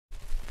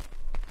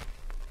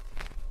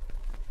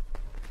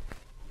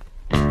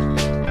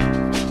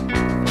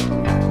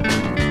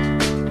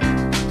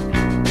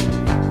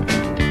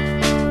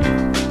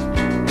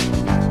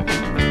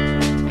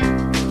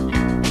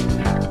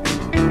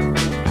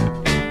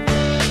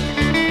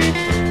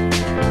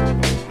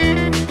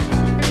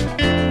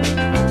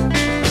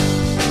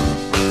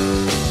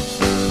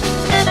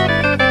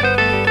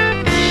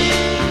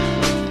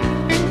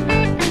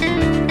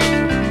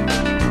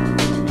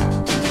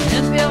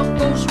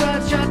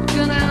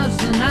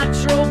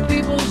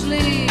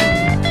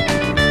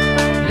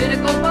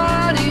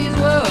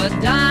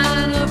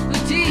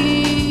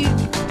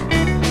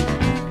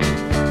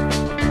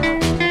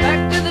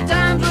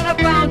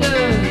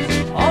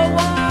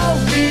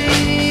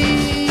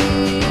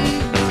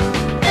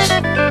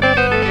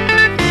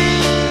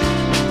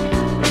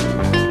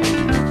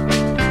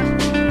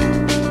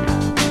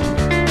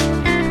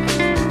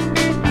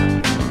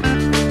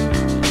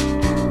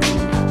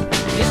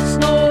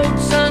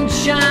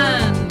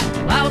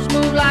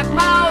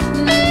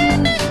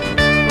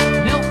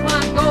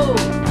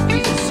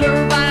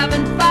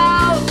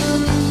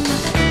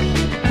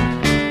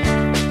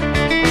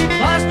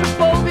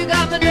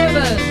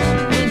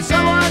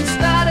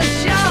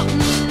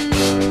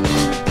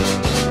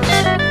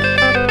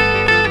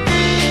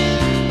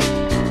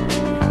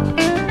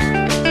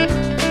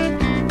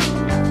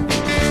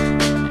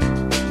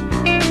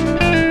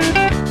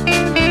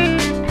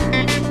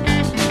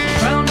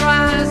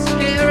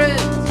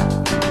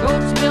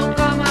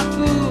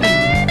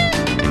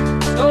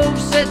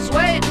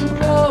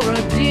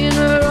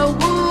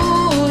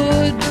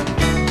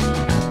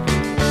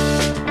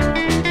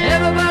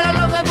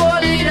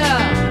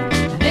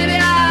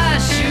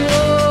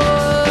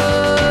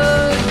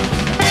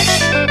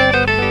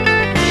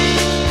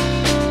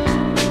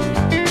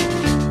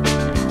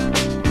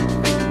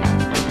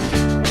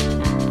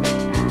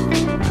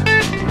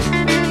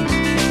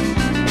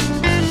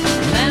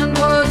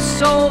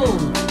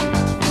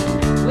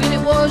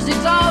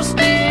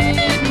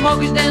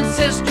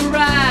ancestor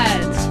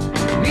rides,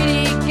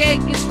 greedy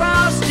cake is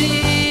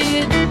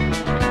frosted.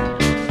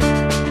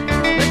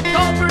 The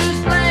culprit is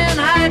playing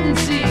hide and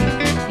seek,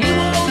 he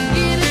won't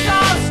get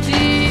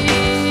accosted.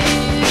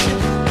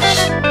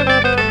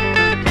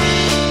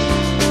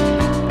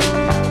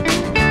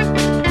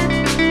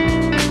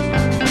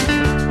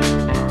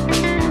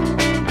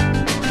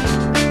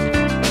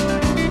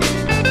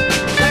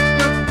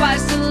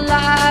 Sacrificing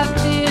life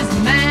is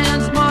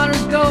man's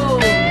martyr goal.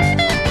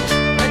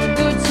 Like a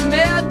good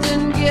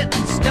Samaritan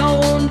getting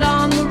stoned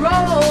on the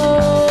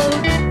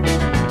road.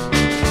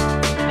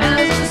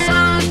 As the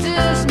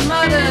scientist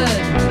muttered,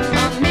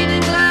 a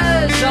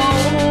meaningless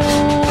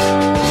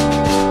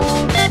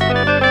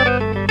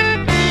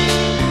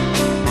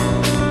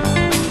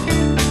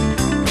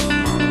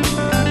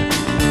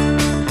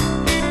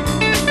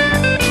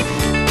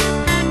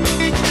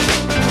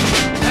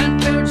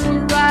Grandparents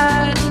were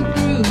riding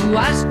through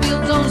ice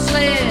fields on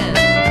sleds.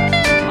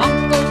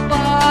 Uncle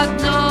Bob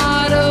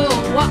nodded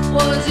what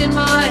was in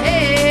my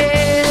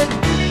head.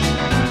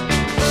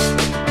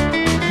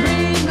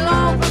 Dreams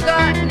long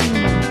forgotten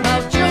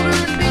of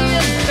children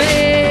being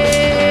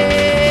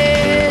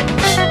fed.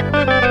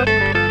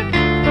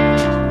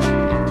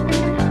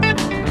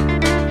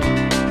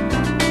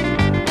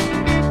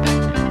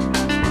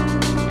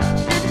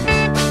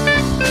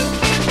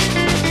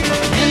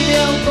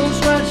 N.P.L Ghost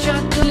Ride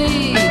shot the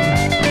lead.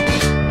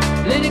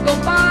 Political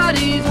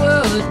parties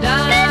were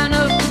dying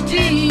of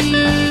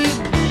fatigue.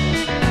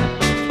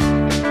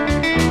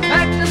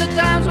 Back to the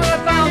times where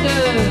our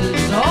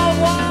founders all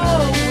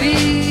wore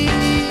weeds.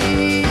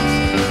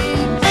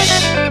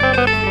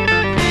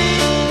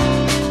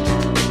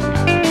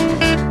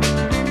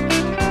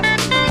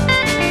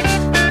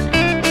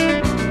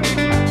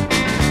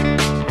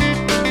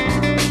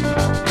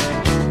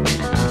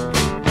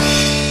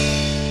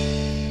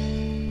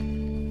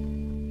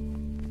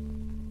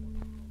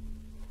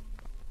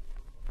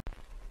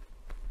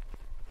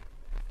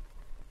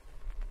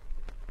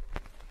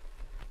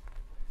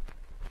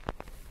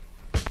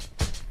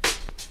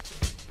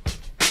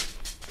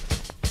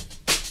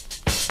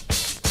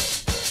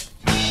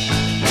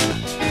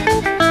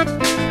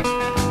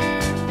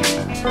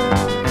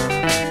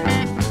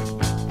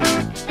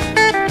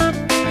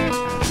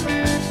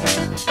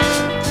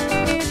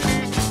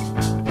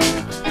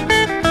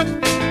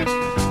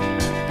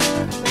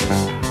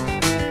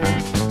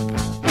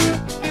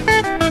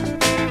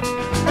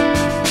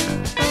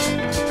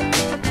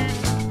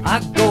 I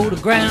go to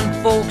grand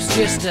folks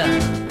just to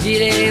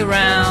get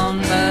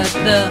around, but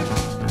the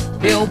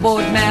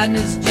billboard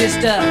madness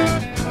just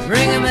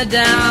bringing me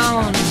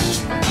down.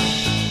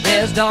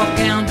 There's Doc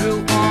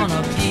Andrew on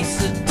a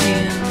piece of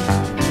tin.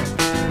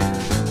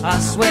 I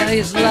swear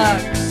his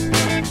luck's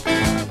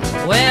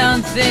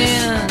wearing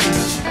thin.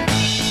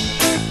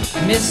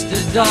 Mr.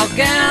 Doc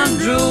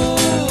Andrew,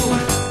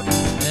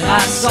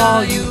 I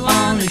saw you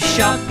on a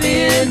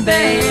shopping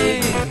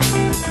bag.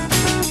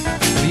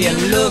 You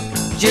look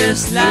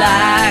just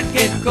like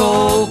a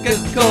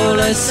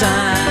Coca-Cola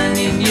sign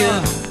in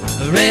your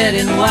red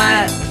and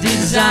white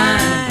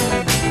design.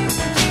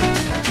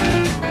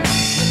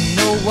 You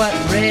know what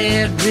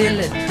red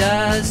really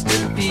does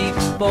to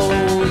people.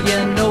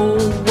 You know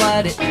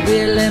what it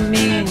really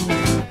means. It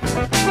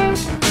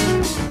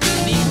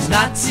means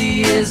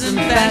Nazism,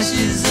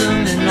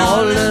 fascism, and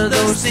all of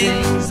those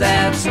things.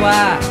 That's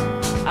why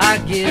I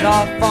get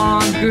off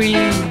on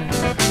green.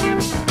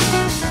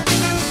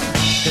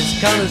 'Cause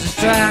colors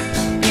attract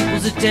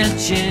people's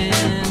attention,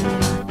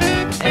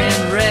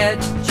 and red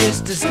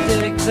just to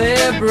stick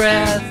their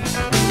breath.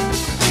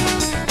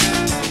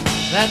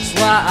 That's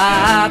why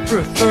I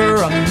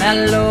prefer a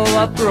mellow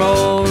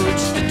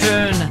approach to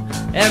turn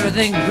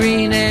everything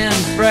green and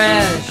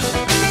fresh.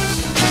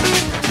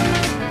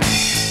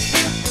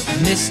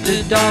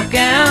 Mr. Doc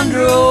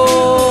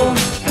Andrew,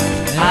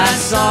 I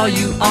saw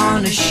you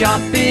on a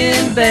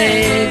shopping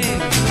bag.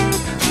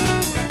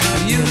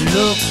 You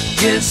look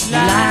just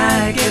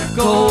like a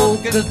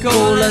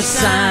Coca-Cola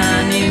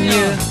sign in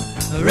your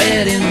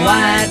red and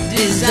white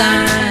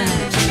design.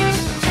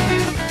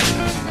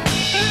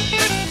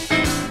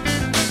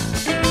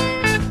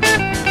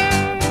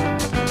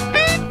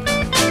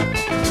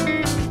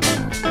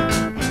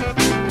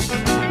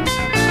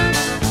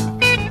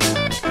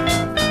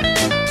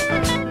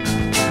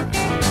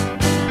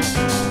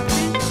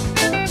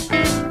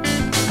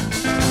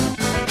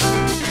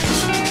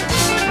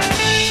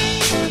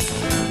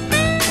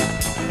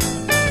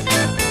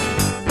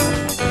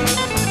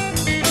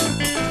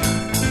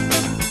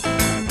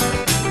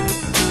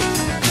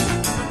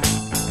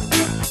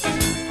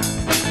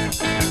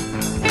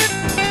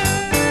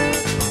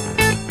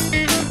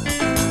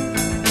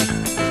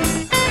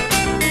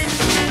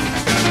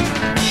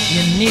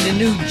 Need a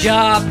new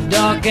job,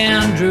 Doc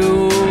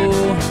Andrew,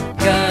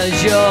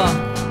 'cause your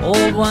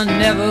old one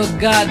never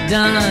got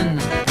done.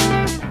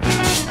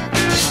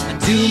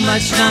 Too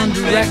much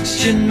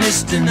non-direction,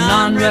 Mr.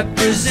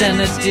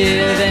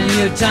 Non-Representative, and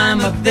your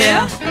time up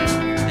there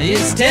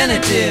is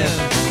tentative.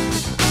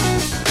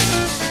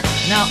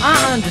 Now I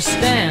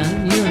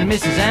understand you and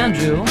Mrs.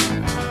 Andrew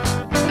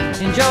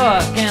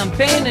enjoy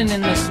campaigning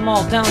in the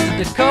small towns of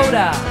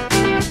Dakota.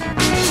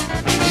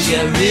 You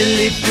get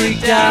really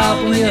freaked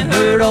out when you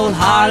heard old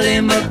Harley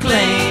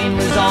McLain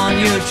was on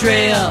your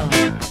trail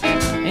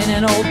in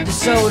an old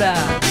DeSoto.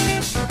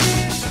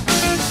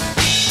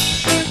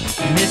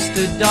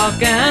 Mr.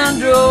 Doc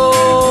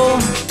Andrew,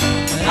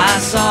 I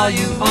saw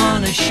you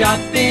on a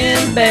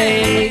shopping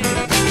bag.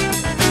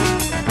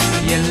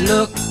 You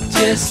look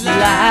just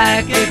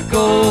like a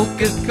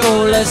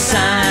Coca-Cola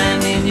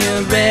sign in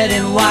your red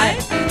and white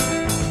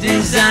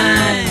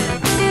design.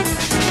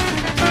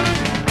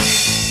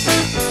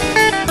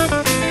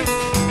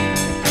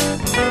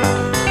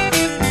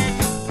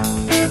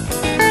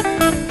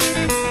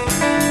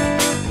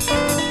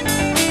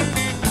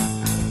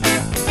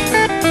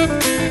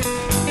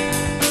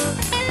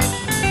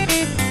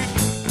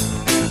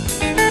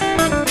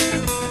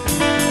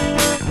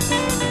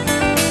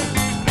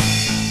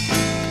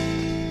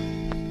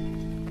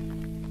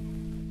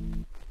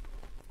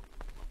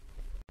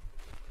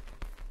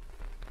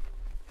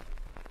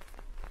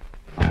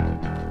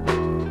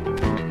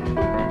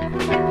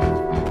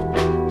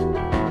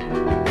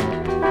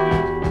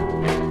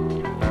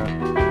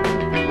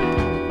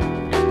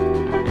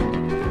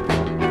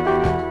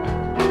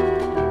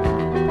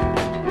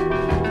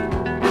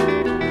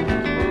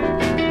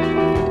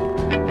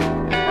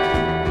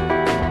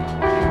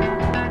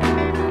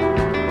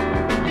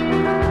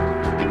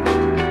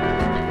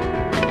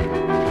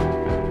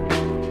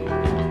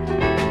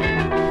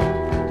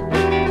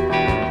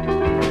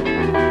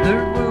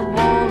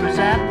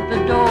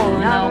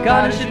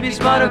 Carter should be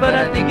smarter, but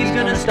I think he's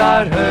gonna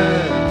start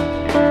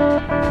her.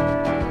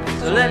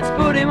 So let's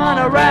put him on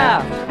a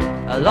raft,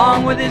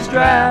 along with his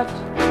draft.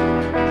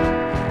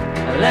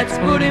 Let's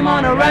put him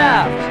on a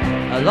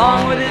raft,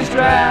 along with his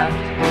draft.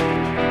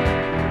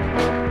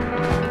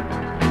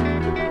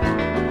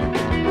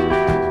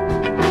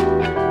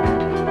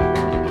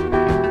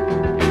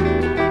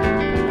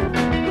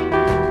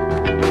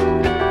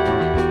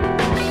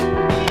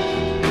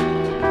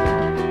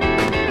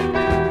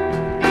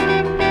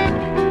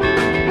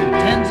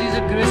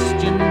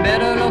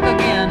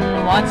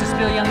 Wants to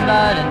spill young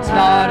blood and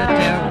start a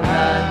terrible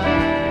flood.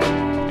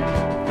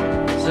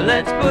 So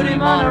let's put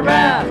him on a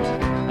raft,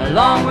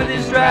 along with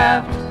his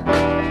draft.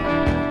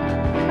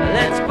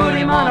 Let's put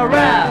him on a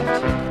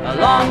raft,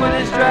 along with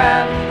his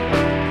draft.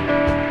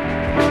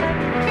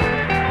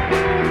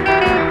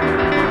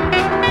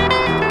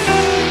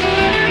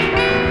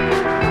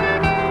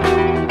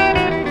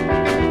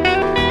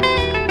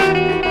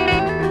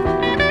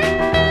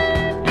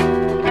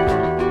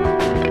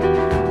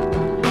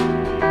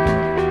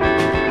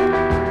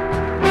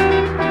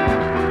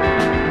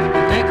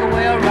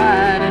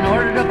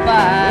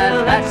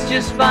 Well, that's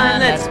just fine,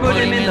 let's put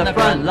him in the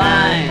front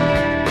line.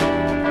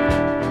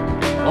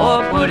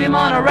 Or put him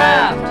on a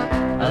raft,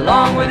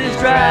 along with his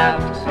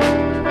draft.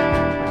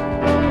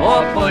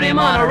 Or put him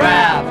on a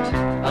raft,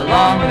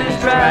 along with his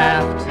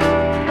draft.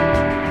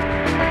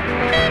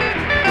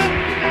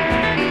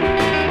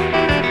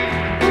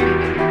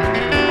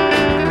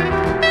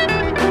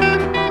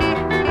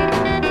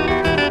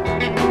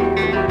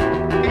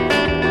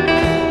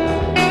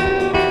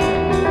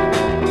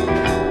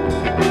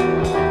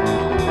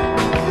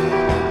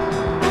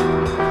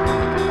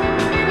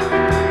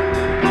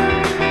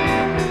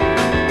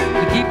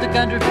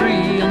 Country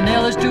free, he'll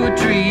nail us to a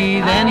tree.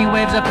 Then he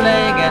waves a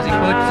flag as he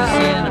puts us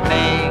in a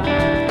bag.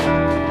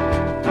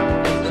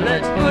 So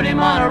let's put him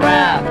on a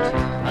raft,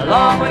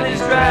 along with his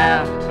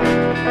draft.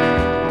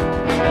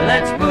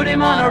 Let's put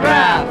him on a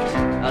raft,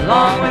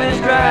 along with his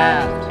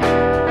draft.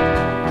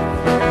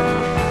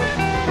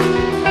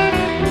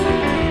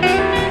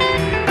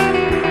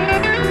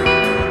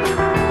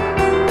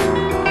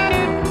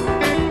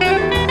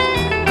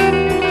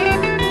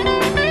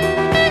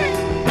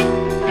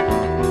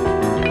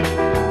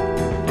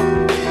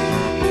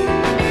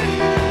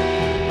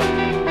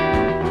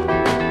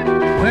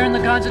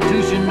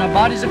 Constitution, our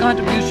body's a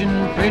contribution,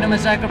 freedom a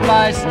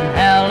sacrifice, and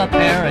hell a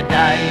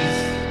paradise.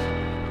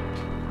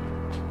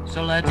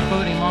 So let's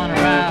put him on a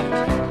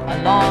raft,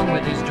 along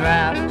with his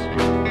draft.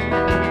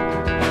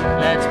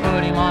 Let's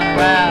put him on a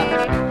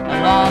raft,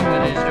 along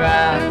with his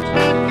draft.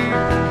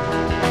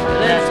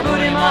 Let's put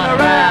him on a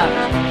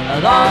raft,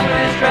 along with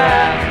his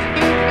draft.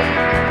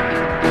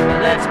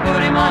 Let's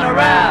put him on a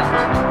raft,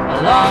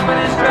 along with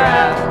his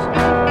draft.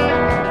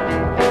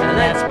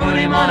 Let's put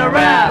him on a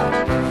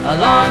raft,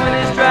 along with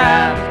his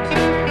draft.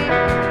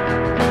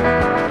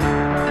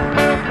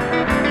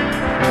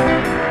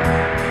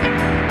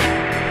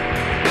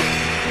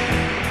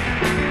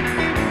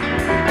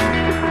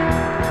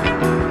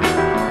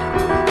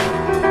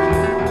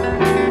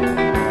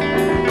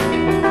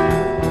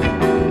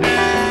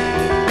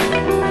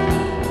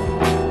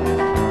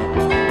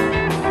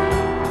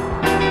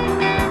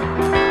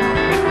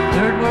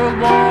 Third World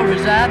War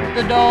is at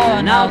the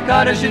door. Now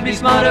Carter should be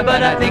smarter,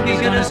 but I think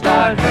he's gonna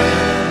start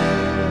her.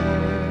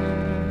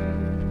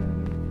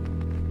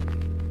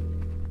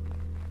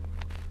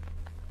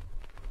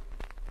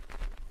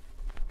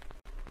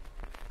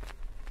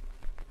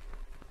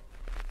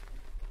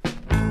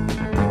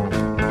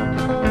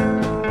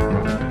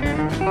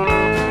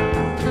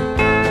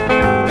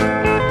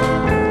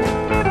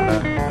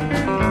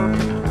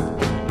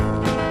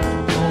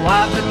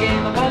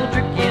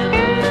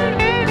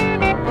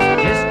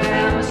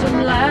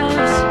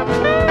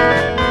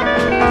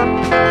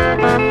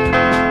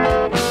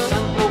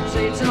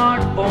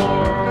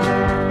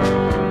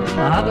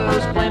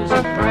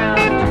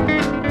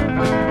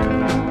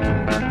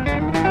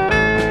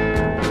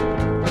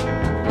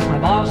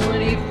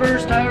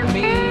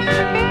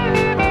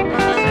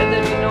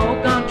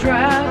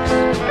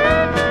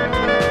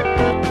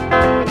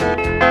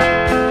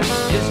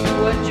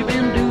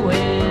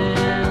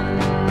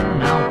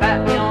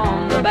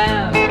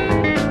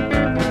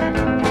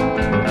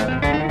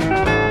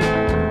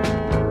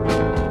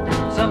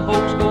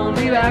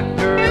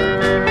 actors,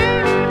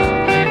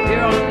 they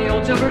appear on the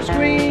old silver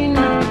screen.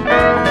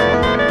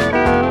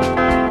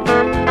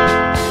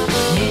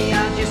 Me, I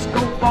just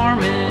go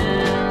farming.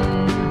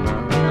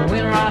 In the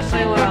winter I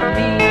say what I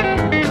mean.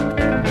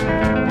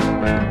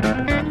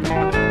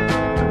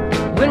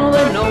 When will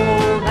they know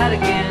that it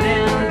can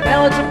end?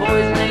 Pellets of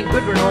poison ain't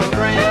good for no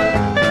friend.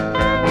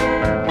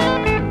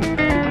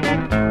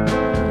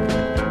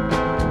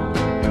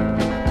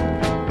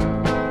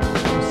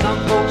 Some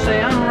folks say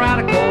I'm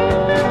radical,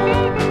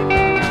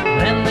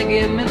 then they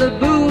give me the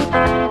boot.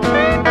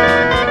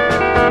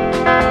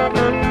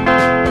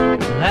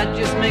 That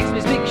just makes me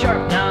speak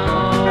sharp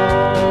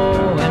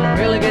now and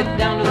really get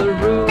down to the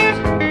roots.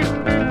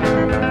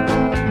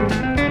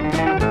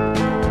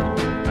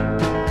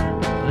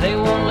 They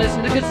won't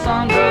listen to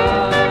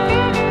Cassandra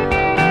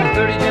and the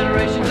 30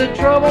 generations of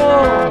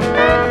trouble.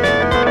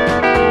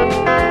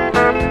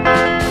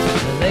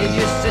 They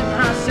just sit in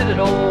high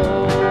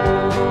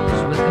citadels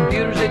with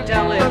computers, they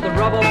tally up the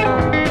rubble.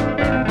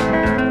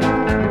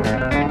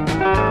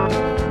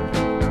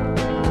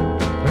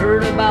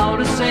 Heard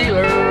about a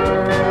sailor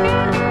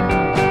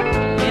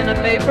in a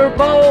paper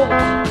boat.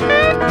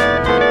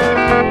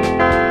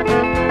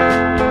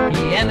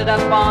 He ended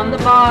up on the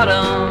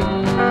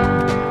bottom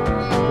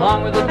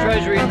along with a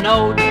treasury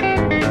note.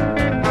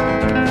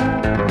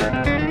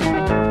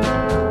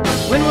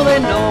 When will they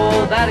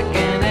know that it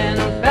can end?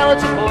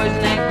 Pellets of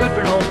poison ain't good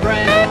for no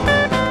friend.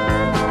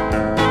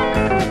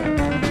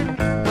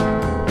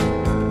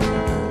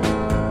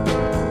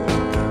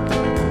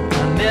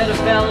 I met a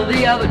fella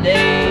the other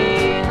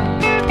day,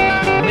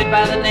 went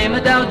by the name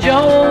of Dow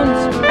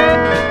Jones.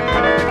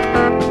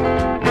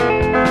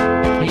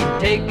 He'd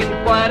taken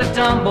quite a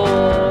tumble,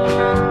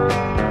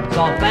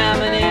 saw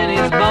famine in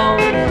his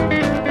bones.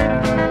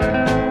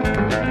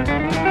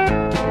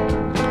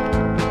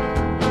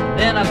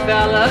 Then a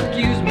fella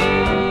accused me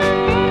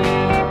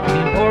of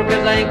being poor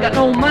 'cause I ain't got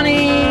no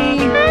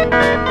money.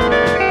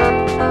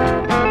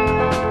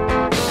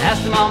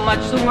 Asked him how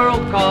much the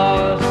world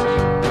cost.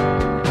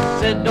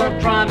 Said don't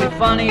try and be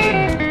funny.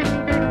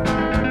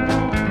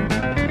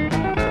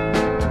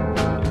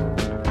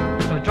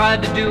 So I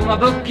tried to do my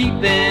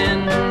bookkeeping.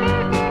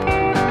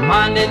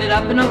 Mine ended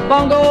up in a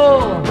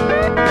bungle.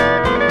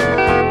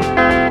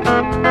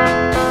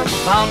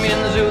 Found me in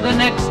the zoo the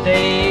next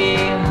day,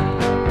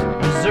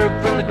 reserved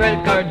from the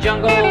credit card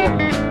jungle.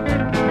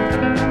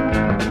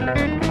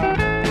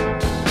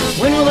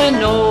 When will they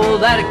know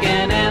that it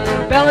can end?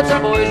 Pellets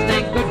of poison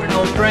ain't good for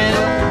no friend.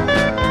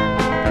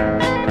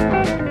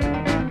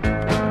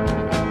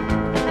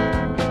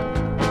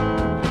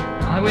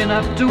 I went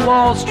up to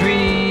Wall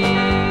Street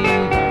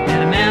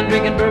and a man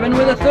drinking bourbon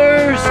with a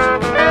thirst.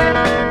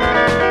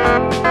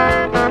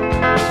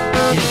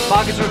 His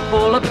pockets were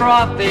full of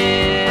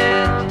profit.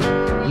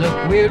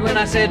 Looked weird when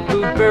I said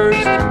food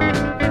first.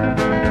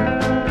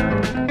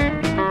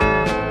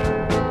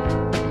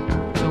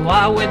 So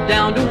I went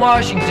down to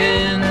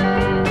Washington,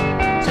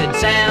 said,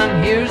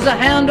 Sam, here's the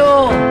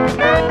handle.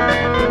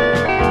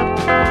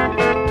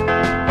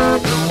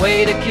 The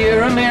way to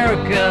cure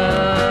America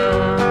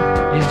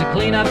is to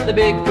clean up the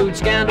big food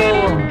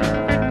scandal.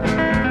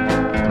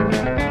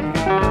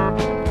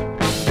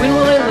 When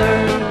will they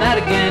learn that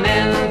it can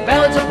end?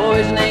 Pellets of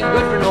poison ain't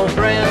good for no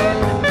friend.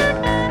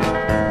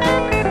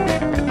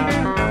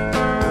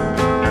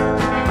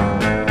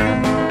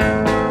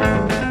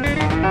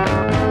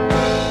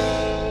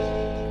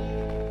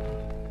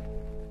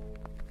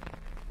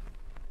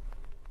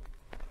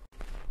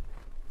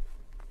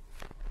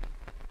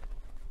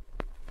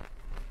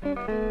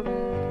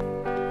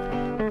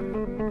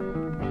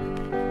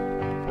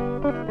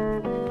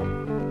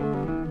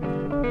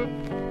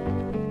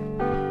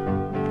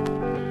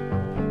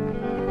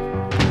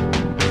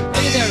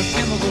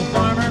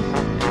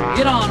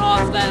 Get on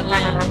off that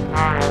land.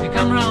 You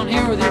come around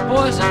here with your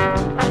poison,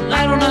 and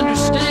I don't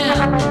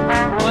understand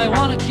why you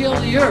want to kill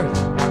the earth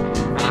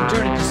and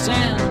turn it to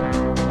sand.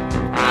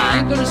 And I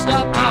ain't gonna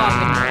stop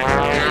talking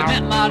till you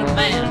met my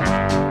demand.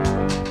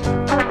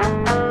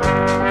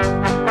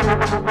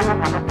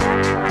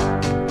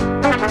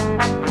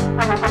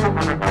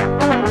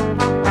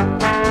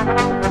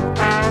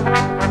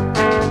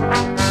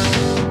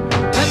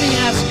 Let me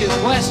ask you a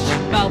question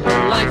about the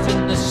life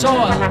in the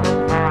soil.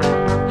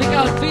 Think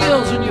how it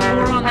feels when you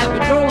pour on that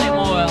petroleum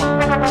oil,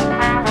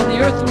 and the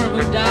earthworm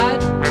who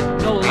died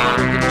no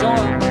longer can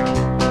toil.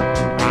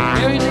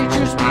 Harry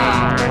nature's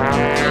plow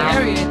to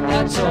aerate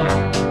that soil.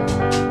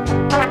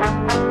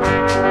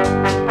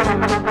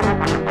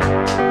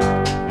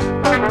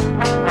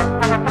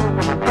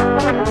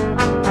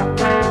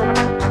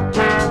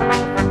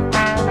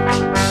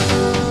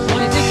 Well,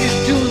 you think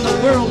you're doing the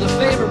world a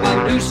favor by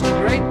producing a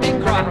great big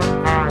crop.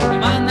 You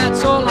mine that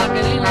soil like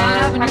it ain't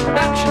live and your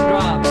production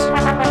drops.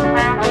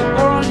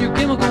 Your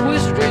chemical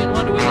wizardry and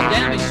wonder where the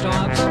damage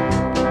stops.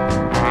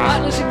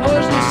 Mindlessly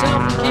poison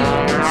yourself and kill,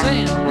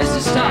 saying this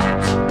is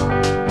stops.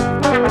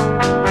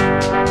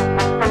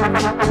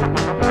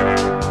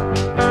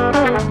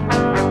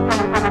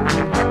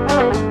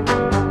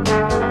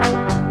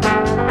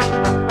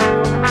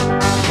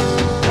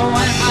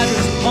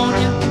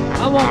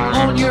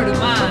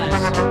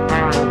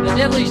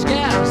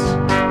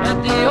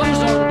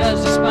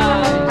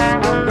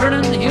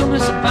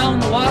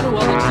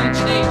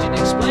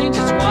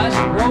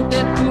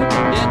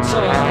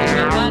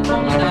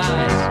 blindfolded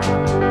eyes.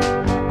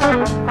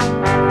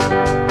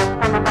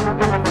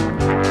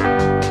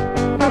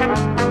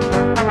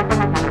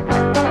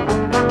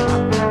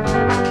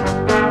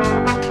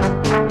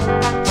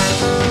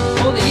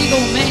 Oh, the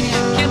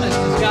egomaniac chemist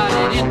has got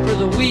it in for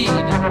the weed. He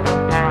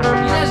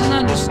doesn't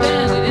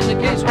understand it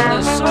indicates what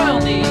the soil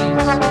needs.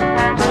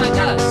 It's like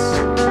us,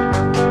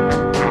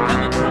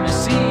 coming from a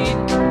seed.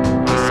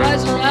 The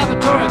size of the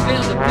laboratory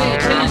failed to pay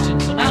attention,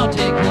 so now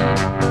take heed.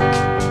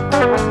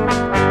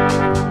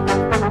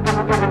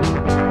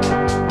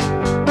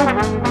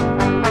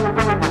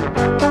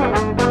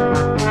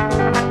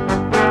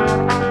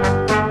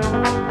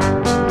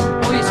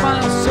 Oh, you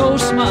smile so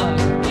smug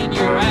in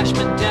your ash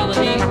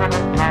mentality.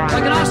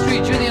 Like an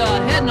ostrich with your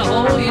head in a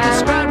hole, you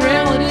describe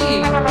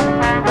reality.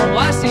 Oh,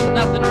 I see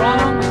nothing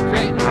wrong with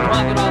creating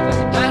profit off a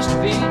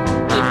catastrophe.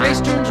 When your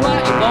face turns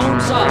white, your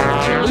bones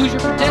soft, you lose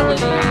your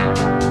fertility.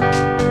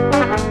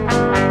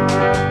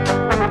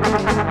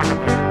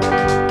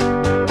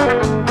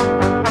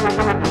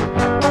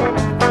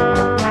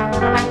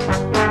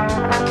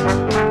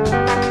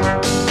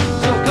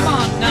 So come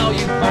on now,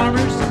 you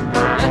farmers,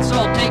 let's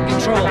all take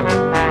control.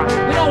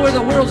 We know we're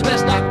the world's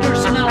best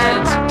doctors, so now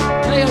let's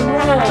play a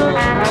role.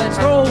 Let's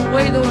throw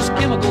away those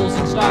chemicals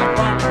and start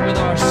farming with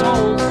our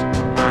souls.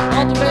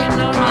 Cultivating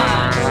our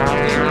minds,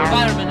 the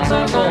environment is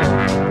our goal.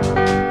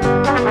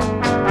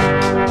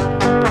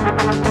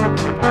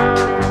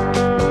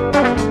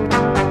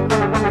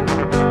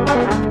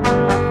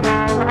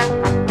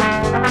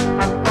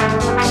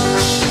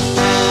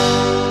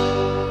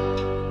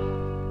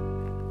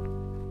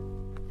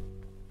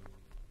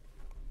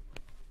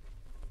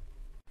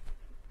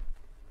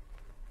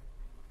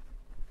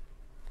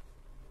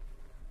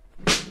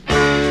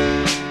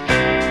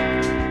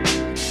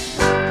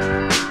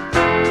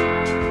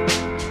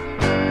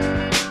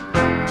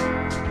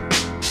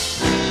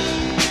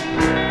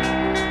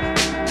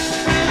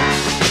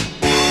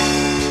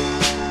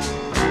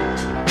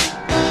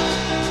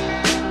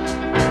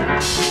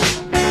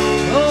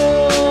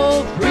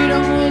 Oh,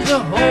 freedom was a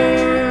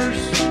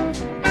horse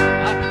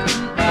I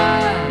couldn't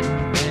ride.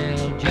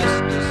 Well,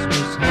 justice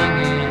was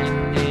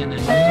hanging in a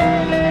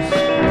noose.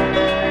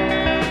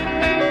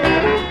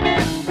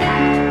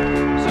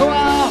 So I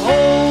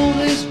hold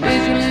this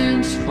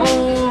vigilance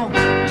for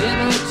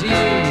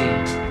liberty.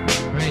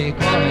 Pray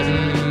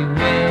equality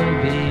will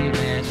be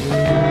let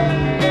loose.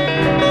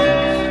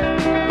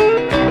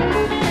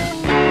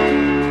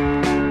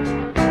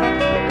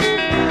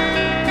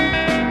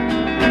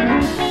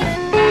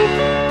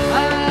 I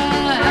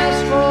ask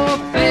for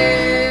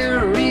fair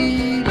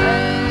election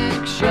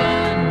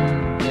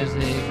as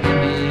they give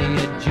me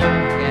a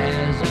joke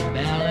as a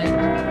ballot.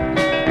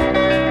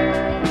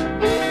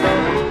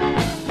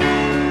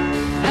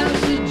 As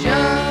the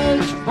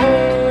judge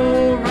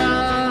for a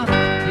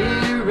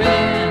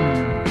hearing,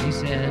 he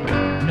said,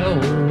 no,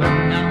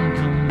 an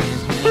outcome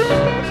is met.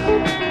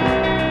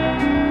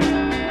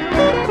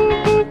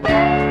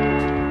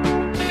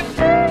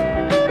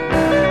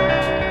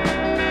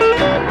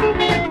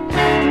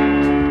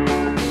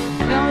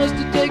 Tell us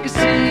to take a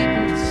seat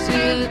and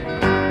sit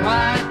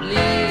quietly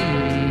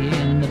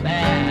in the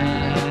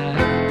back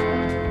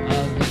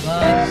of the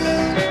bus.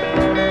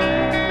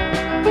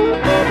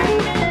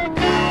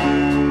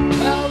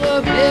 Well, the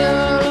Bill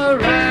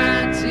of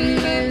Rights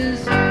is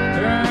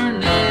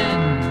burning.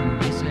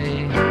 They say,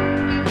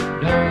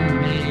 don't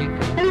make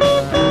a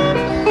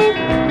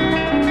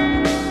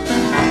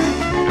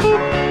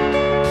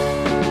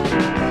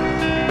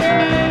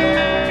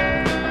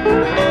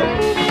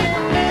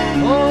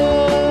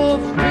Oh,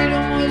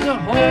 freedom was a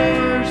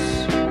horse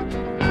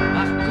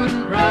I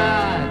couldn't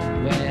ride.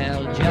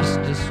 Well,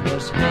 justice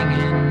was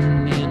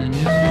hanging in a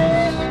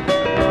noose.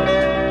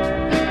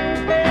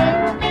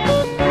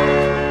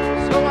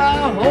 So I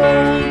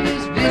hold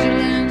this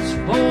vigilance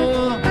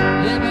for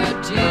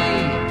liberty.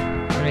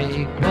 Pray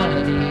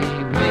equality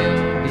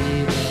will be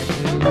let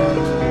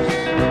loose.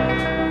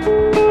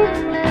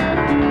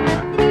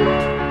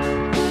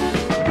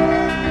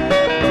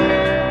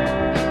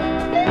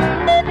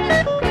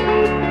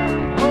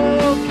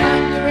 Oh, can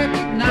you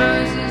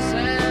recognize us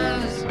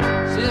as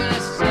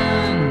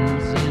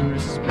citizens and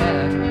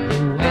respect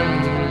the way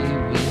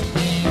we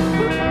think?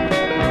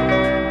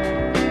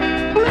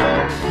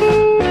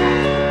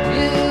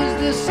 Is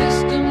the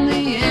system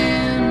the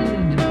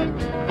end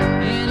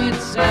in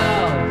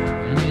itself?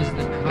 And is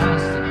the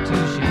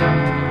Constitution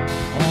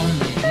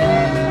only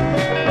end?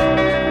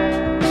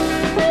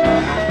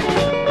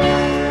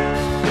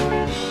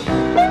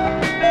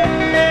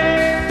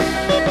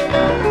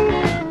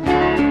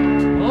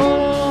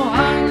 Oh,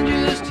 I'm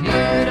just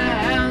here to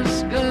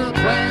ask a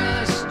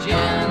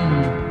question.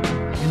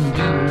 Can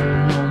do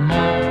no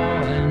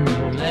more and no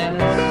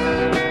less.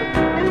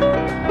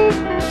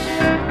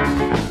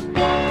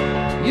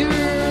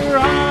 Your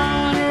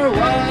Honor,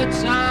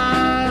 what's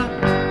our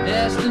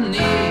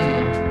destiny?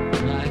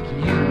 Like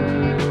you,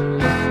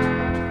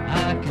 I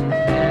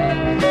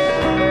confess.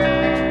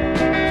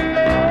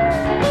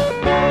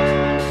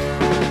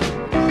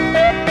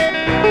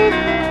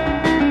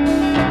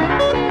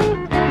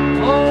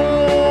 Oh,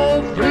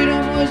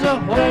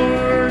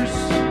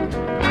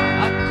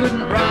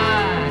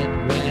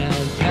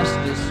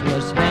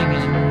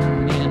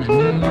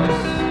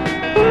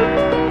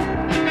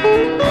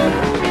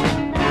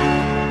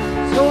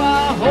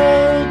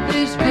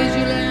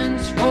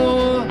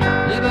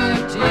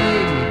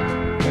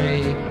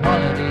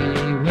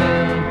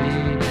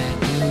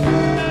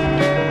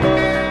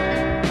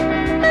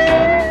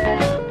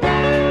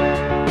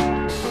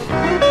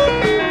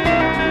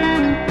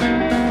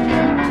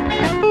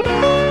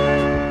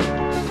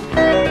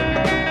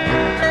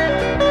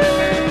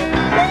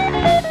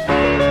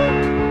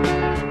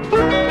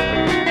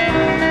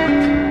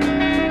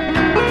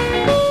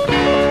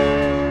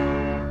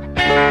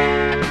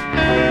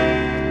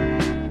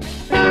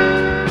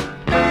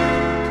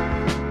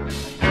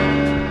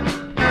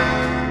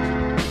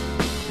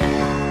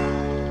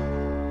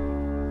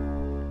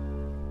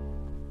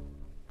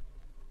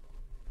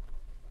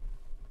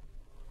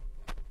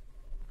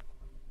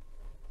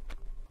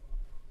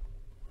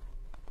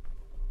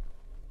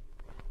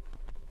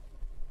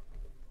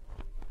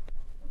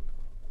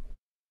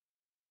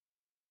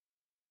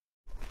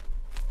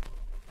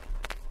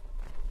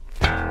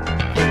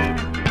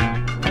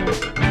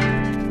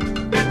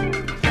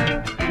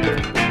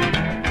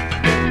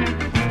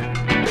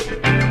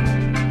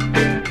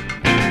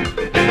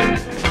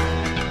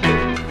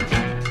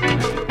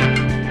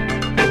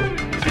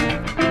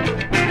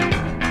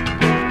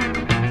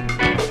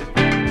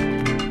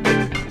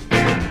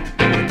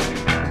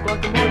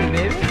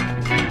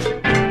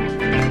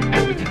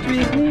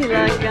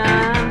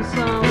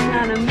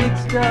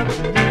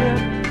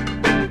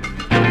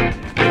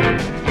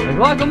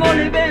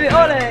 Guacamole, baby,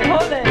 ole,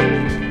 ole.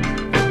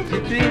 You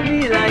treat me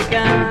like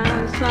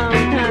I'm some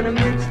kind of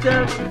mixed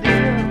up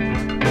deal.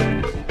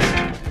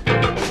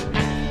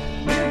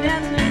 You're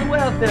dancing in the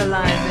welfare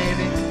line,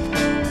 baby.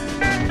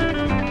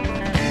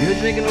 You're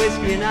drinking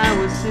whiskey and I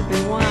was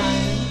sipping wine.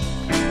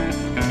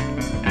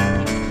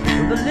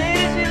 Well, the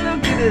ladies, you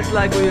looked at us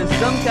like we were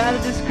some kind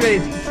of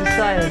disgrace to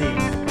society.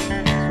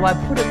 So I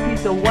put a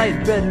piece of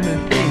white bread in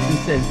her face and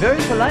said,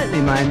 very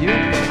politely, mind you,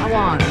 I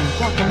want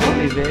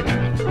guacamole, baby.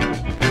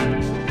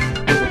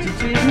 But you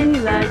treat me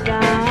like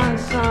I'm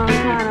some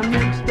kind of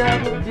mixed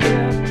up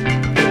deal.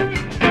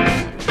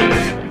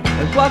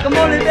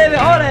 Guacamole, baby,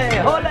 ole,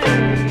 ole.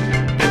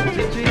 But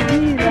you treat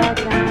me like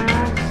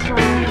I'm some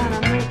kind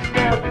of mixed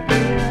up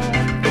deal.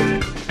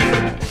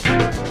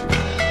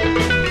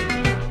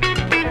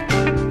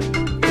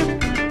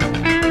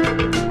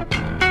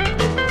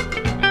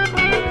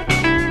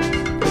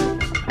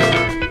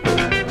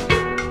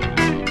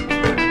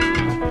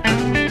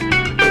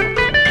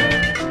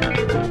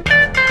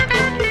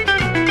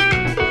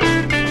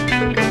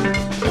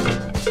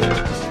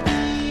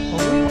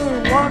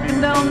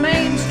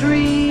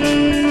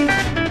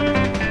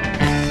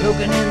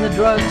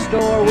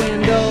 Drugstore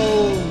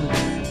windows,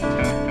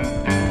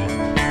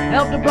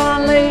 helped a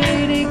blonde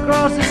lady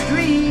cross the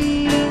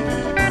street.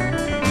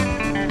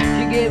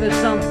 She gave us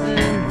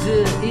something to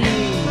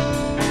eat.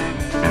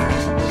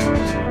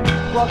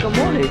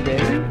 Guacamole,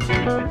 baby.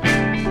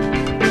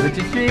 But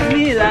you treat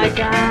me like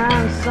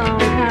I'm some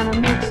kind of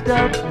mixed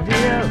up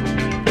deal.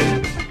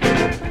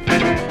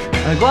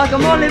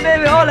 Guacamole,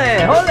 baby, ole,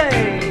 ole.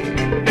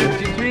 But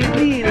you treat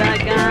me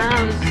like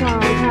I'm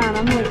some kind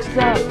of mixed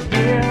up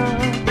deal.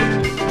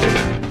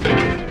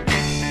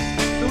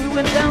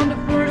 Down to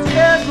First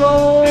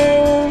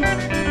Federal,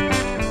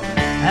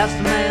 asked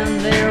the man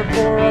there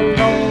for a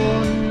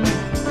loan.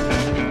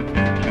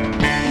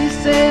 He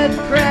said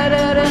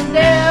credit and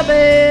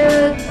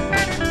debit,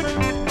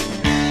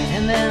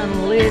 and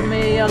then leave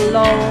me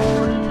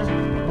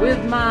alone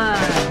with my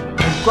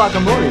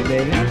guacamole,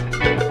 baby.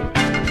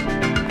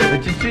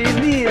 But you treat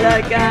me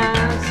like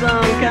I'm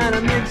some kind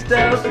of mixed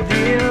up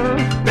deal.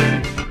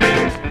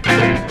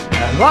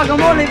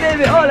 Guacamole,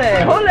 baby, ole,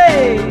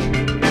 ole.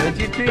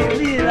 You treat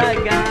me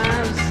like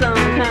I'm some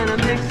kind of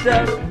mixed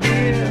up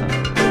deal.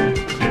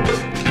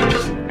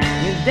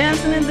 You're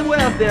dancing in the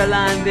welfare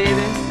line,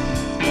 baby.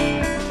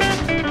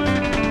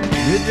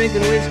 You're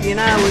drinking whiskey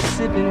and I was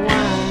sipping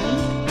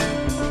wine.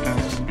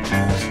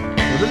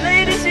 Well, the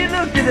lady, she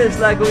looked at us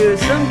like we were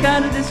some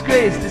kind of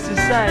disgrace to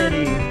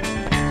society.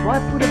 So I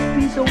put a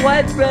piece of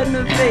white bread in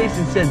her face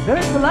and said,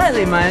 very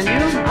politely, mind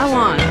you, I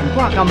want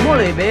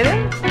guacamole,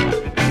 baby.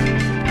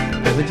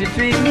 But you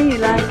treat me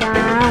like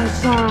I'm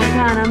some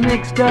kind of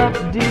mixed up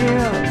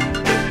deal.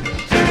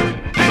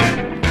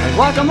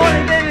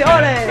 Guacamole, baby,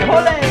 ole,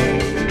 ole.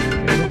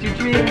 But you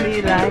treat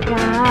me like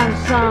I'm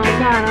some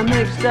kind of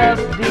mixed up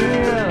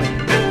deal.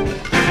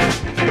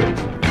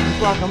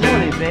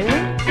 Guacamole, baby.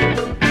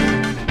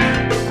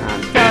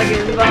 I'm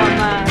talking about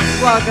my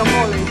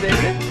guacamole,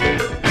 baby.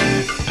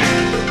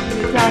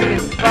 You're talking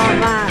about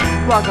my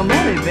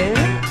guacamole,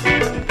 baby.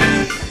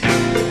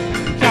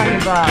 You're talking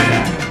about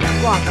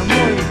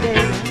guacamole, baby.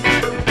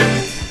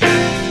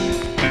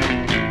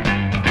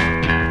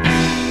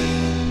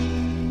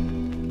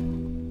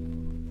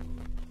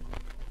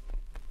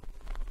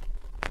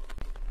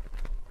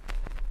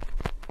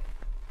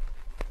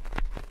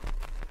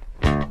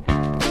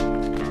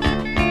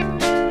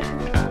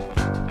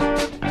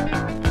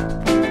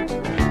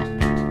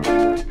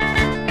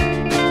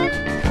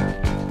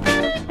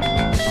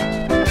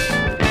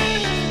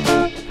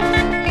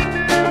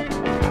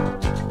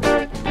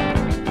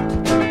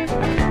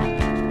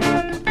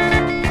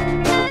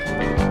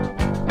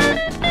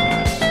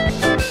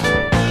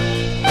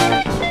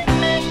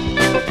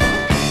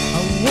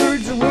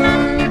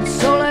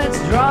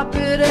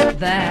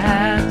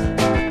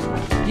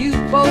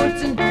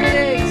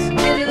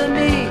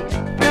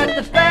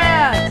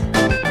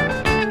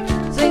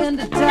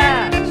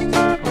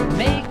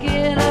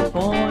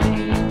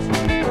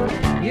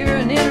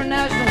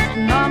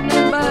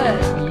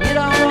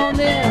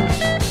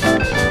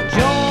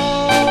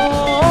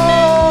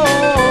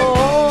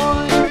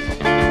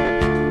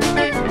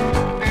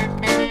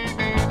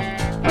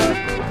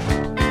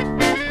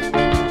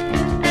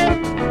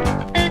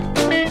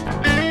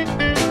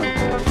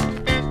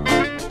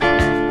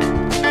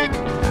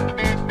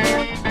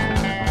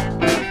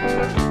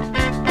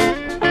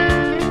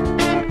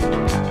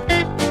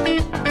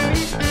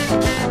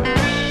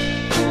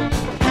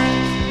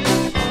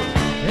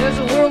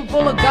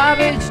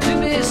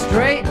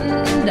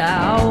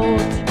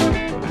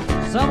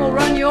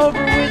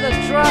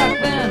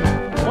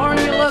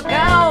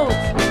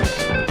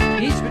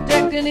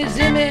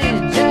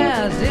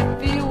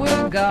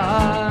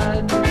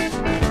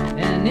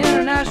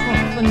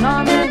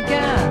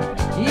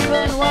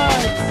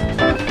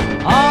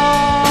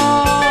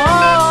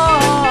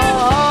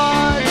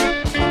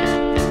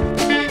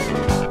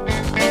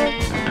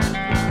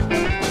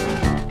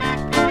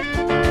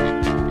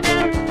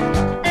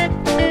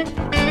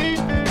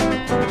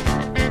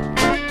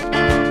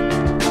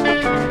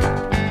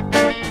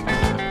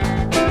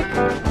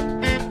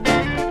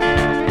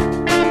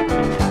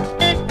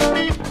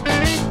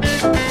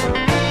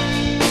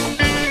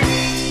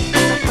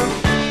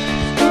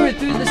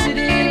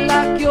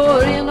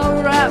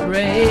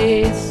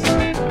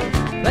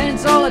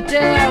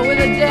 solitaire with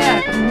a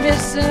deck,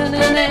 missing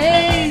an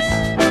ace,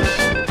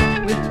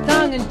 with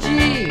tongue in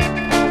cheek,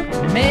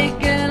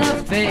 making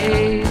a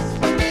face.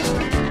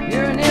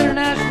 You're an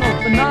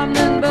international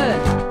phenomenon,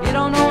 but you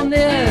don't own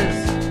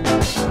this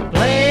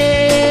place.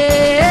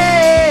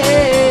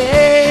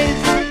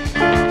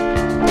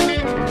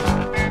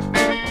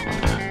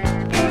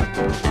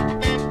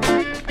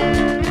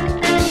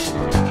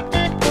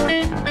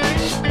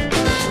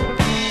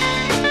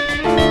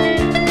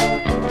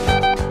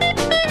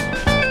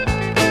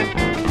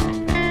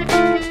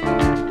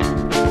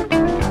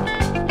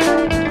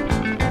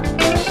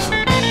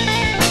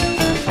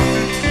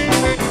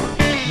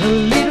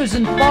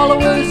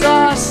 Followers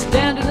are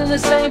standing in the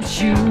same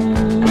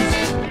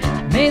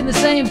shoes, made in the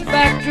same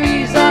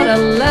factories out of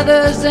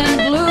leathers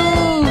and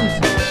blues,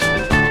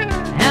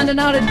 handing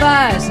out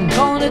advice and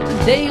calling it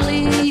the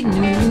daily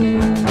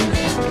news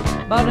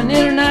about an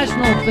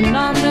international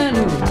phenomenon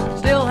who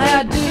still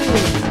had to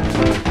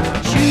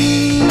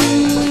choose.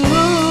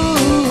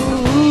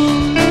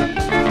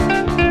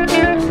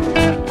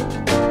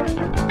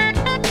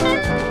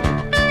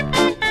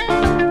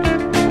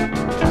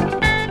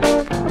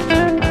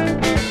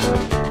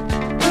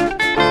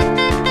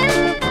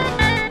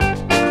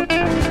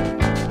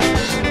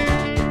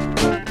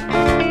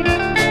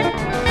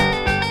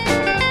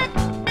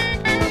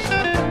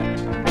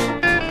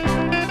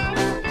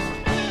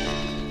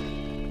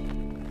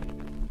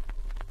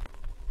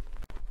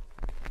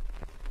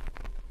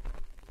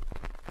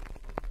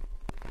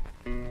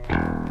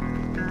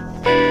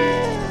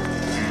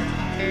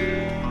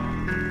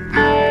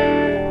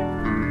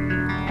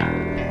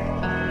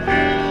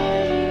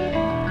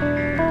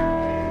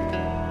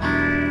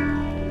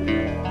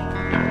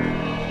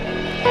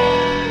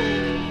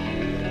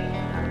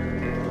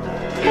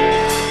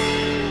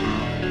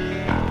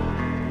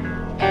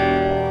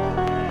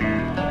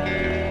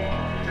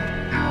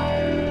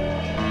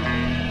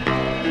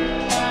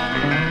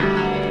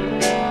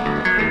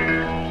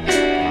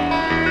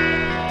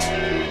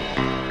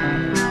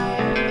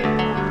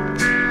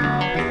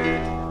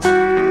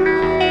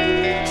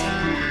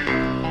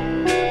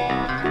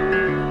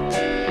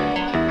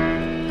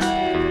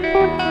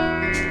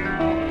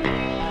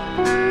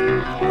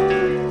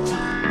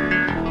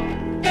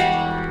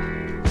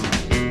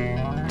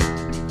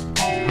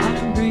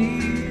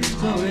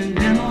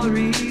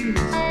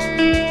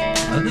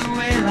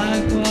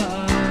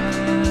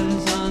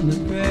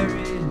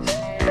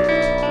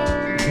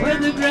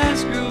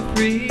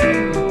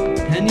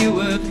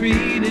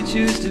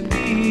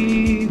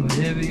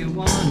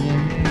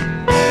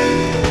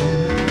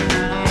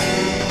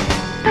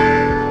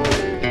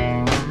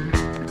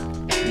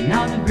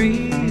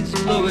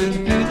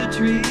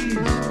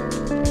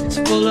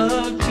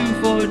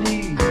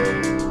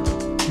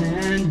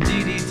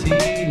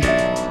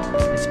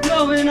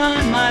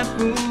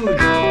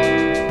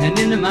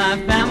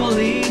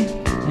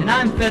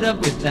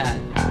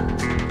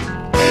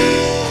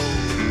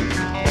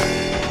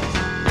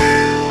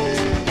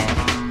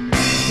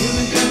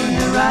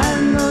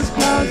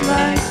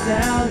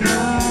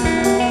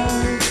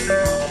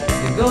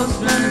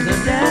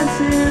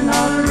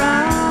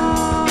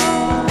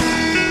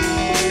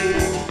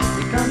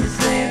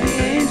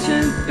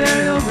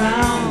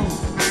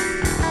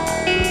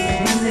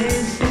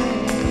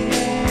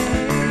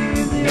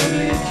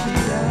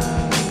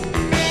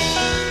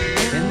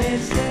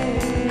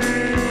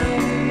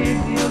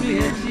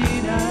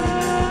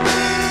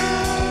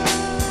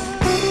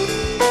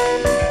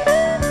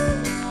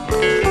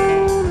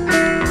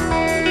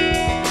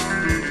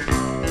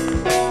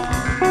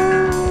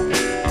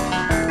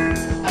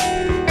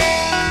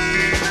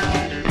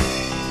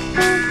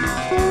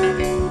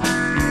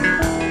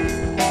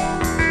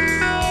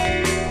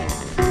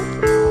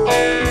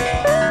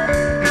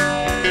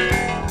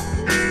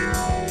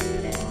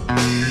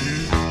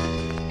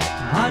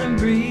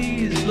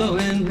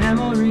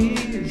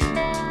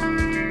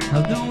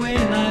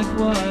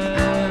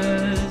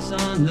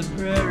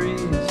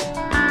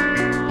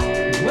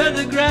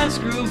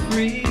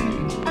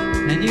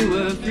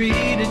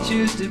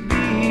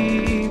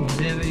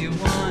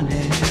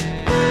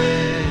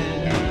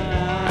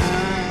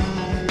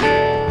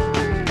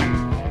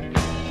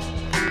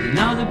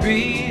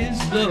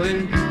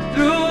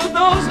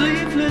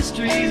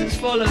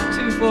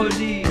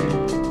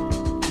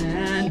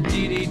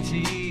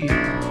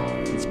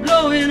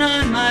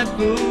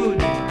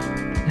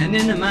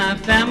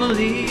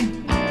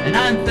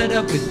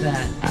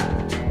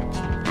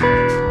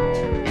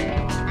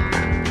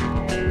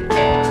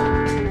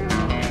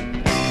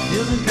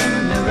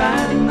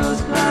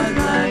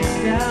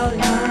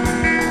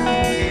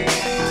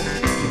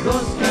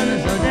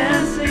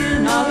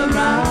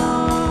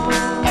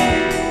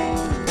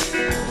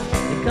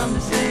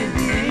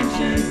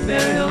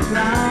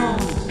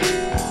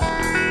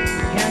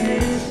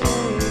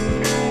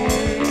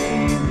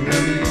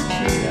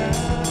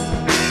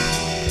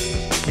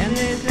 Can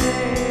they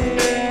say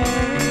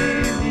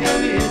the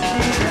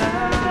Oligochaeta?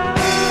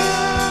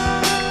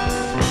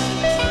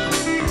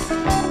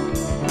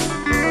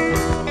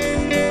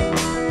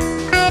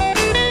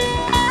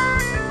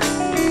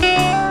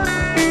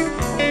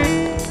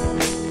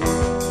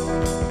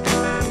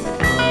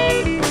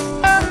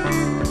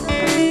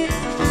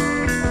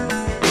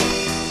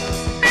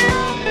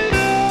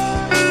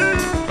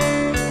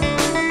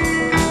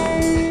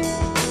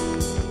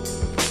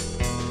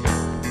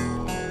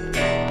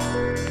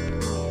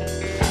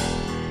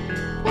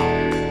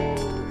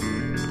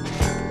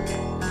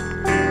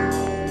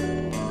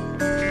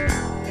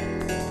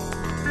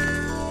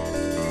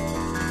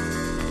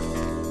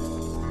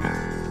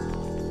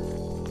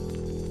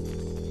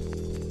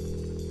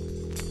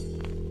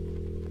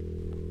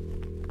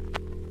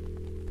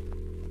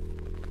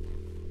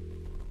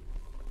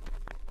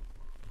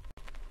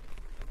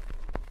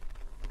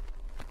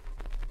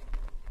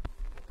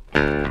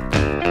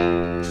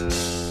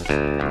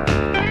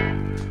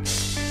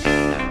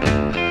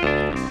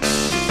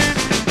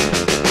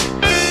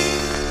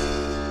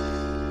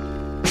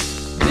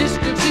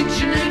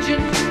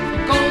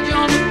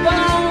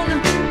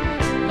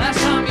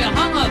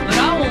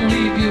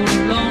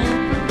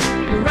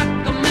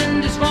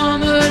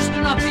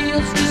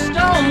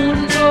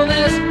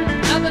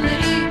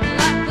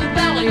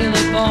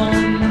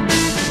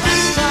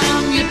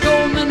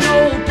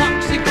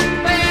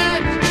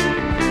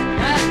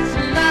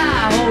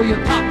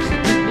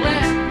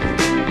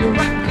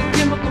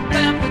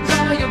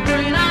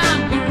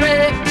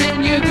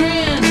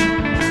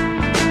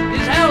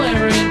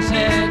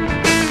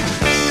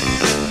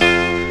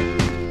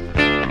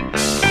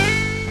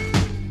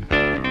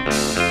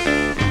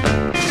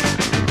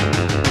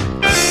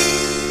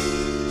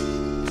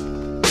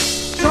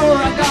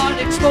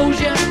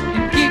 exposure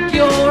can kick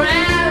your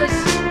ass.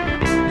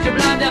 You're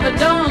blind, deaf, and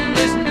dumb,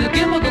 listen to the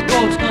chemical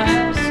codes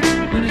class.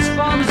 When his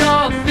farms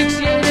are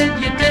asphyxiated,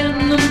 you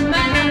dim the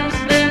mass.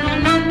 Then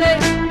on Monday,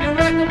 you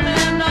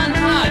recommend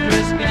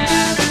anhydrous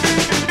gas.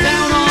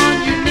 Down on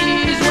your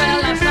knees,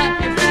 well, I slap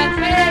your fat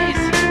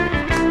face.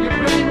 Your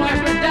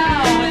brainwashed with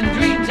Dow and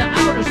dreams of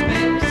outer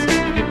space.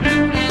 Your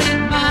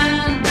blue-headed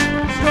mind,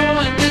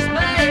 destroying this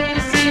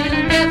place.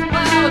 Seeing death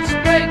clouds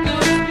spray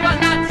good, your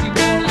Nazi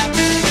warlock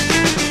face.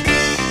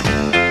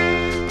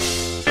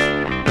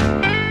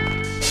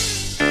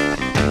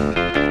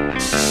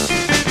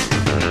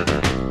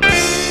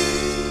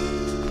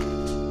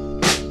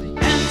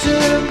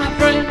 My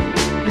friend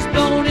is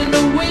blown in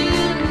the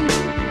wind.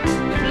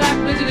 The black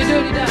blaze of the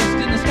dirty dust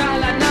in the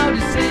skylight now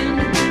descend.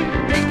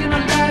 Breaking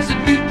our lives and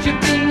future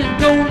being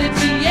told it's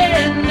the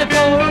end.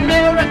 For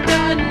America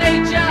and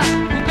nature,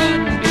 we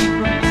couldn't be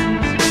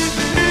friends.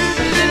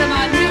 The little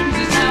minutes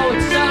is how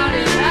it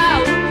started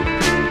out.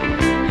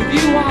 If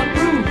you want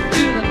proof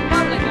to the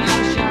public,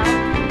 I'll shout.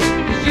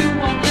 'Cause you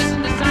won't listen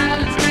to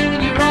silence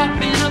ringing you're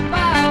off in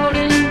about.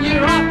 And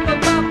you're off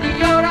above the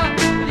Europe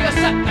with your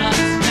sucker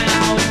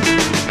snout.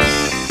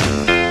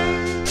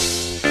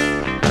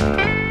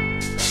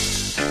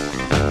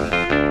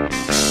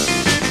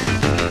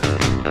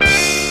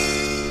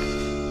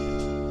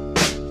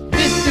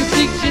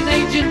 Extinction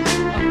agent,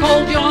 I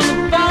called you on the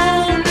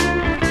phone.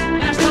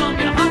 Last time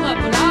you hung up,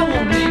 but I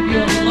won't leave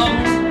you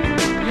alone.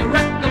 You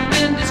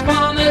recommend his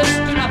farmers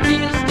do not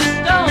pierce the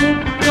stone.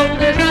 So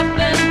there's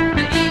nothing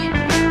to eat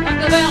like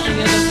the belly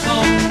of the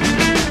phone.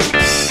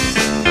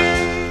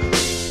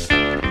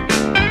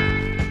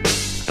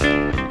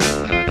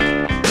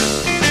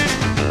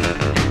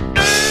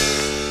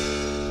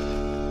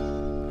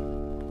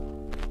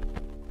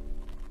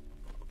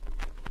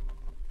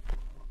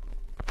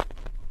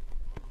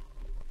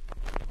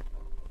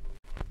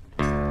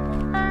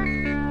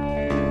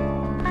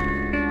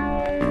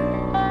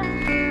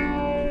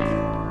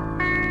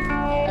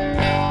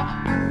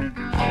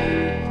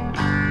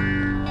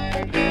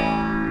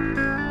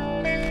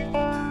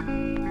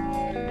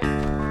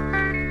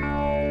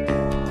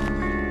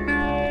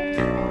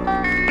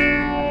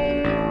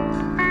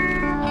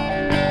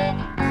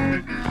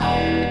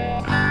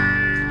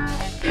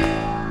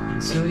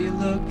 So you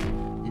look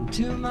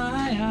into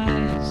my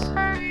eyes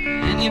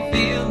and you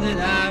feel that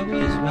I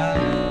was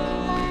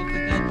right,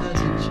 but that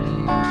doesn't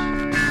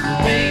change the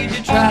rage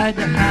you tried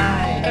to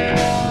hide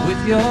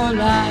with your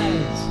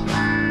lies,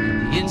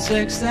 and the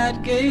insects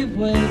that gave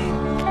way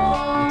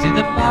to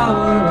the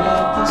power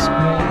of the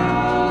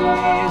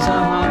sprays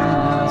are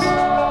haunting us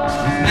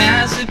with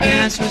massive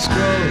cancerous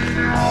growth,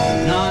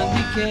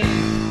 non-decay.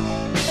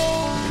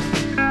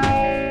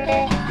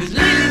 'Cause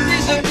lately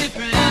things are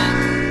different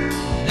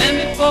than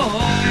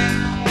before.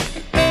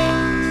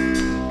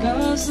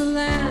 'Cause the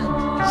land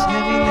is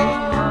heavy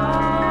laden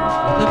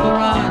with the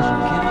barrage of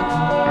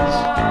chemicals.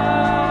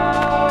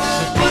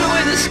 So put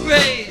away the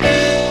sprays,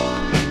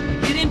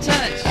 get in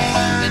touch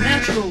with the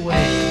natural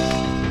ways,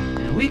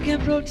 and we can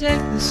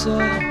protect the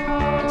soil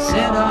and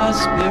set our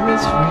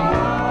spirits free.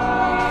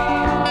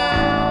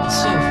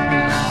 So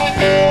free.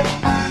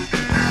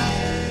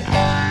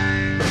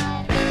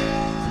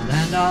 The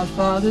land our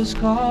fathers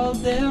called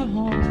their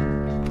home,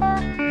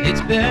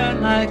 it's barren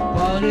like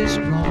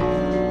polychrome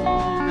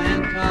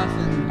and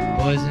coffin,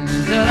 poison,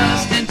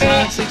 dust, and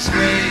toxic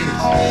sprays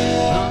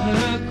from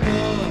her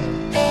core.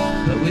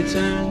 But we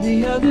turn the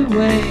other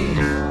way,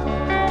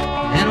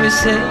 and we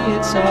say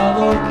it's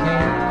all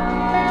okay.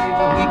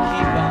 But we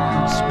keep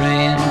on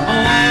spraying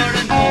more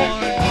and more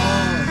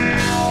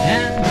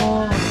and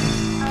more.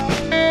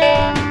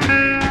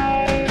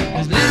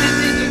 'Cause lately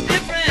things are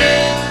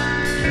different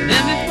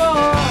than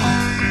before.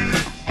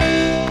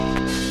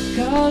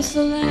 'Cause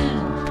the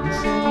land is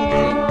heavy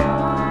laden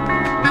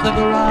with the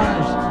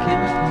barrage of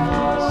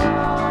chemicals.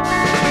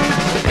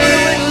 So put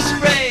away those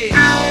sprays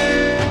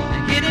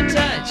and get in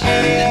touch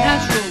with the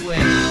natural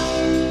ways,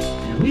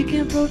 and we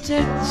can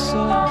protect the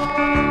soil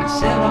and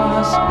set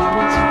our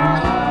spirits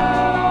free.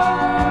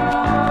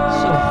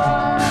 So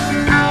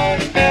free.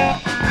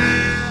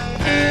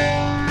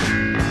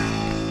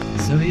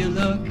 So you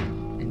look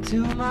into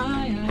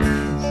my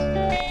eyes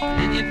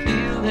and you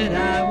feel that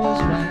I was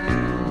right,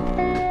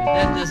 but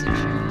that doesn't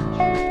change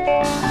the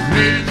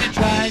rage you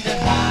tried to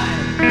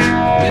hide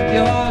with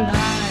your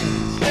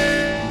lies, the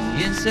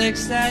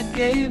insects that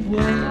gave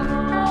way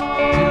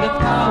to the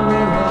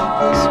power of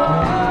the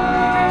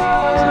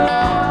sprays are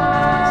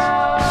haunting us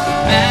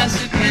with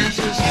massive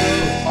cancerous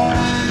growth,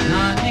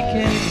 not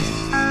decay.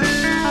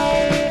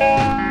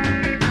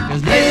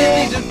 'Cause lately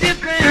things are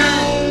different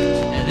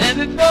than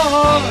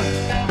before.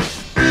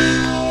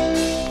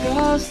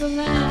 'Cause the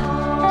land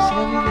is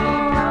heavy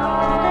laden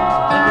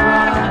with the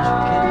barrage of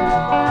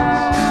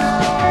chemicals.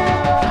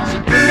 So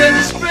put away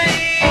the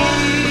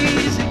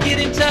sprays and get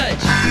in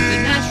touch with the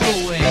natural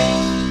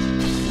ways,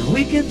 and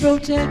we can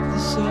protect the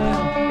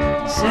soil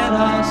and set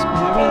our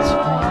spirits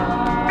free.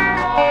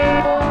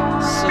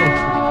 So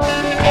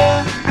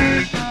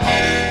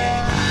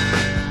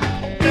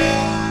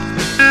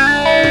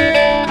free.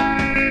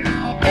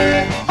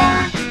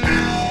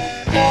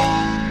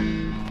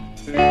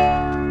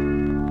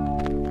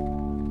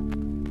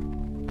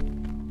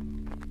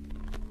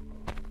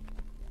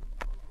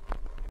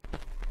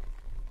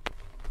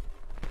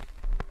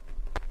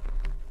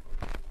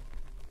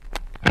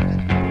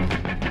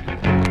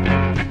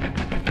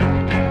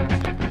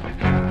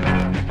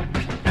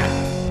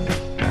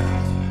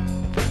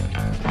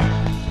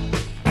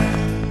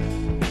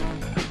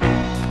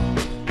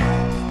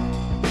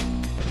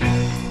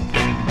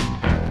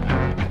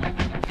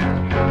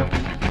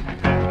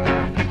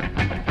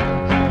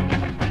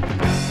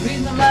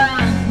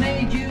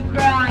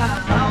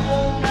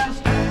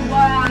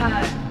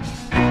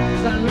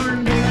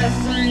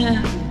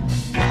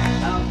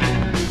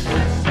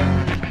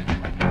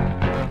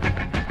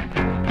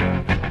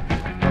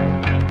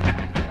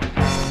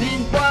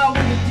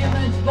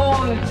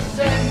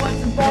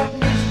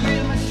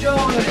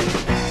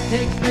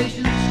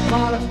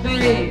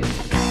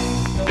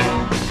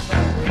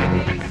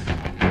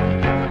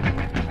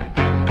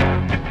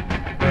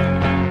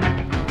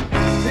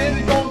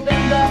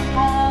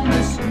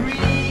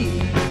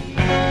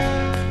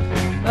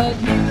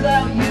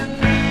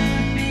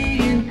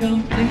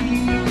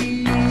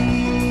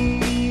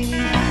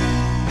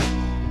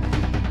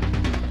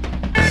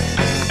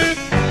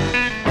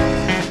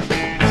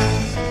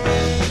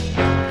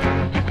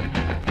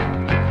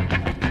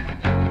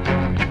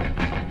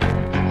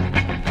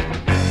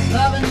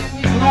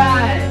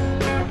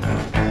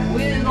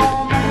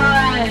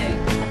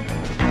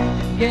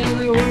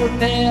 together or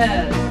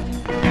past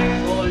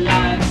for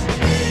life's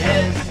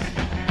test.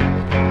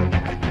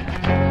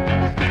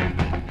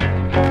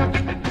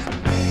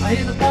 I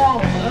hear the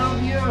pulse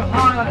of your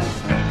heart,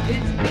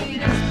 its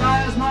beat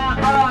inspires my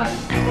art.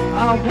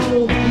 I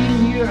hold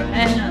in your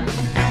hand,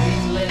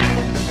 being left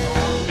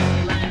on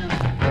this land.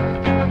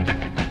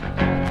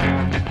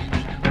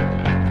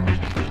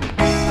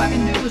 I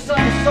can do a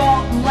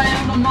somersault and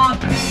land on my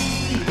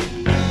feet,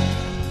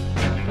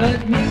 but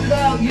me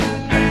without you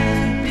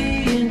would be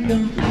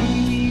incomplete.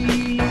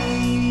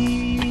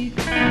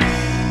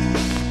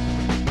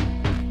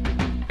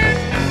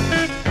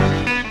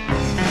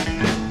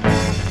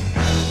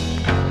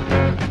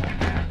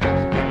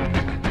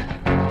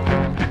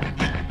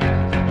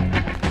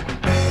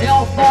 They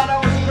all thought I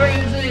was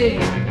crazy.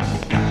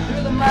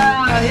 Through the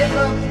mile, it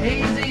looked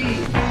hazy.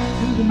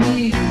 Through the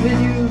meat with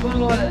your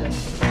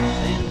voice,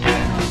 and no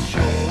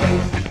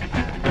choice.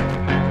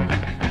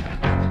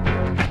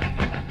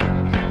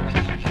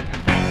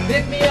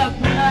 Pick me up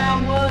when I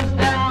was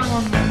down,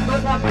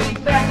 put my feet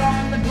back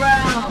on the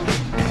ground,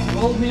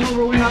 rolled me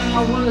over when I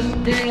was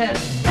dead,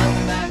 put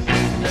me back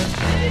in the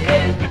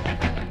shed.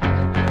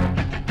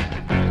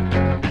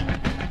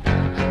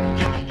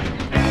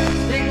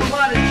 Take a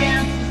lot of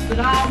chances, but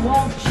I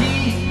won't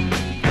cheat,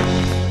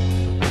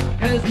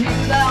 'cause me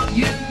without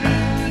you